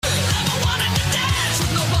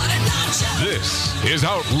is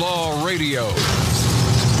Outlaw Radio.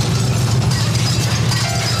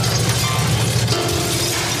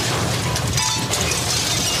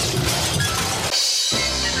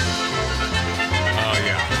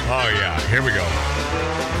 Oh, yeah. Here we go.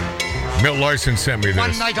 Milt Larsen sent me this.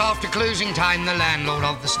 One night after closing time, the landlord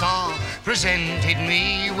of the Star presented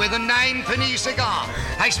me with a 9-penny cigar.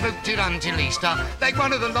 I smoked it until Easter, like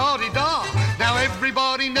one of the la-di-da. Now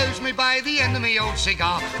everybody knows me by the end of me old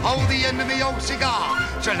cigar. Oh, the end of me old cigar.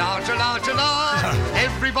 Cha-la, cha-la, cha-la.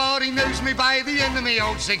 Everybody knows me by the end of me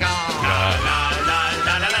old cigar.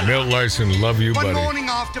 Milt Larsen, love you, buddy. One morning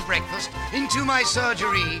after breakfast, into my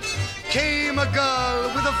surgery came a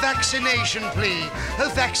girl with a vaccination plea.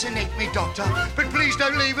 Vaccinate me, doctor, but please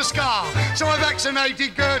don't leave a scar. So I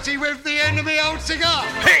vaccinated Gertie with the end of me old cigar.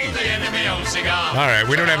 Hey! The end of me old cigar. All right,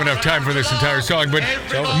 we don't have enough time for this entire song, but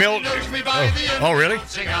Milt... Oh, really?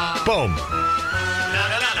 Boom.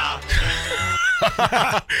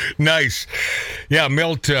 Nice. Yeah,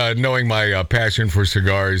 Milt, knowing my passion for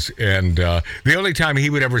cigars, and the only time he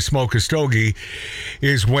would ever smoke a stogie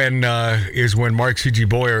is when Mark C.G.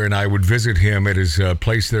 Boyer and I would visit him at his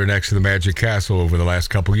place there next to the Magic Castle over the last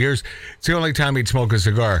couple of years. It's the only time he'd smoke a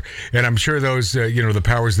cigar, and I'm sure those, the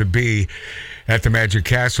powers that be at the Magic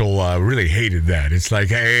Castle really hated that. It's like,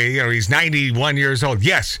 hey, he's 91 years old.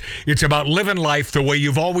 Yes, it's about living life the way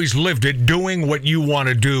you've always lived it, doing what you want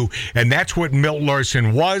to do, and that's what Milt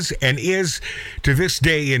Larsen was and is to this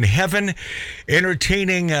day in heaven,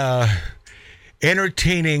 entertaining the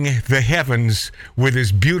heavens with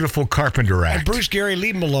his beautiful Carpenter act. And Bruce Gary,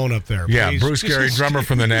 leave him alone up there. Yeah, please. Bruce Gary, drummer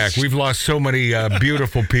from the Knack. We've lost so many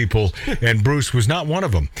beautiful people, and Bruce was not one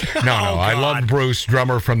of them. No, I love Bruce,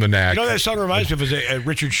 drummer from the Knack. You know, that song reminds me of a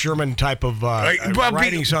Richard Sherman type of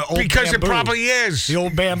writing. Old because bamboo. It probably is. The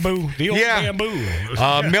old bamboo. Bamboo.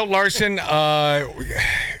 Milt Larsen, I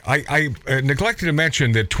neglected to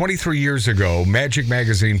mention that 23 years ago, Magic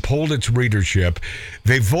Magazine polled its readership.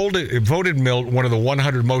 They voted Milt one of the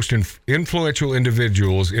 100 most influential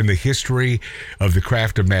individuals in the history of the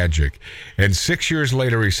craft of magic. And 6 years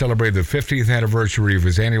later, he celebrated the 50th anniversary of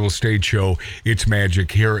his annual stage show, It's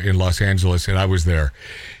Magic, here in Los Angeles, and I was there.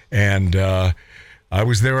 And I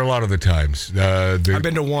was there a lot of the times. I've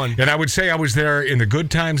been to one. And I would say I was there in the good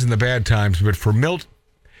times and the bad times, but for Milton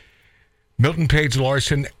Page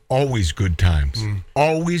Larsen, always good times.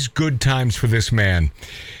 Always good times for this man.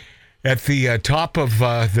 At the top of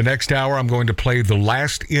the next hour, I'm going to play the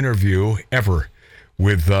last interview ever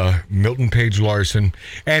with Milton Page Larsen.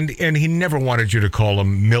 And he never wanted you to call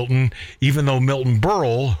him Milton, even though Milton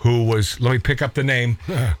Berle, who was, let me pick up the name,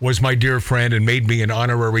 was my dear friend and made me an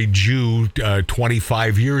honorary Jew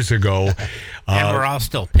 25 years ago. And we're all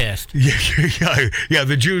still pissed. Yeah,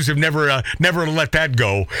 the Jews have never let that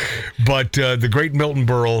go. But the great Milton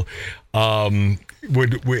Berle...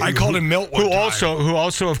 I called him Milt one time. Who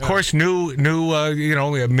also, of course, knew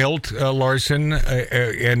Milt Larsen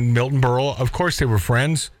and Milton Berle. Of course, they were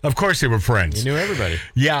friends. You knew everybody.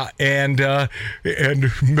 Yeah, and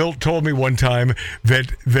Milt told me one time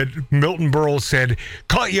that Milton Berle said,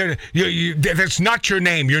 "That's not your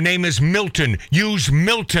name. Your name is Milton. Use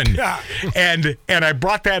Milton." Yeah. and I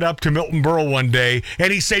brought that up to Milton Berle one day,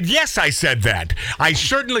 and he said, "Yes, I said that. I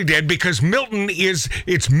certainly did, because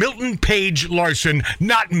it's Milton Page Larsen,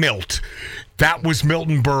 not Milt." That was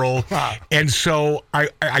Milton Berle. And so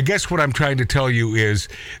I guess what I'm trying to tell you is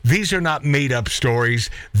these are not made-up stories.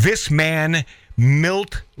 This man,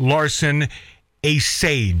 Milt Larsen, a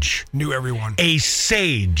sage. Knew everyone. A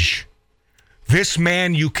sage. This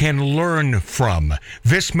man you can learn from.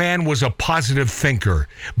 This man was a positive thinker.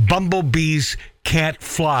 Bumblebees can't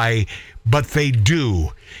fly, but they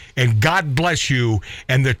do. And God bless you.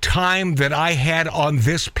 And the time that I had on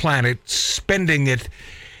this planet, spending it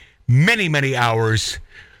many, many hours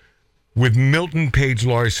with Milton Page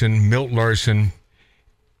Larsen, Milt Larsen.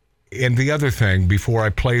 And the other thing, before I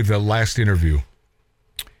play the last interview,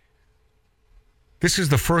 this is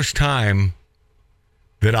the first time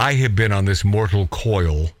that I have been on this mortal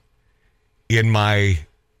coil in my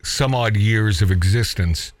some odd years of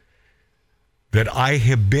existence, that I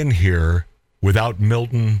have been here without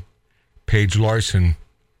Milton Page Larsen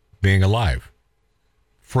being alive.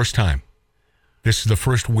 First time. This is the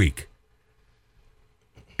first week.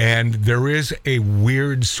 And there is a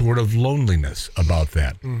weird sort of loneliness about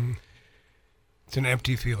that. Mm-hmm. It's an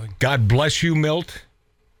empty feeling. God bless you, Milt.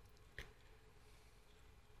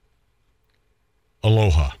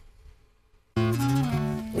 Aloha.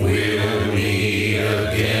 We'll meet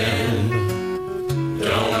again.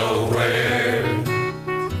 Don't know where,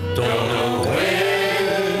 don't know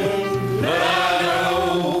when, but I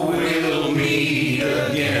know we'll meet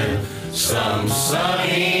again some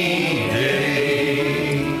sunny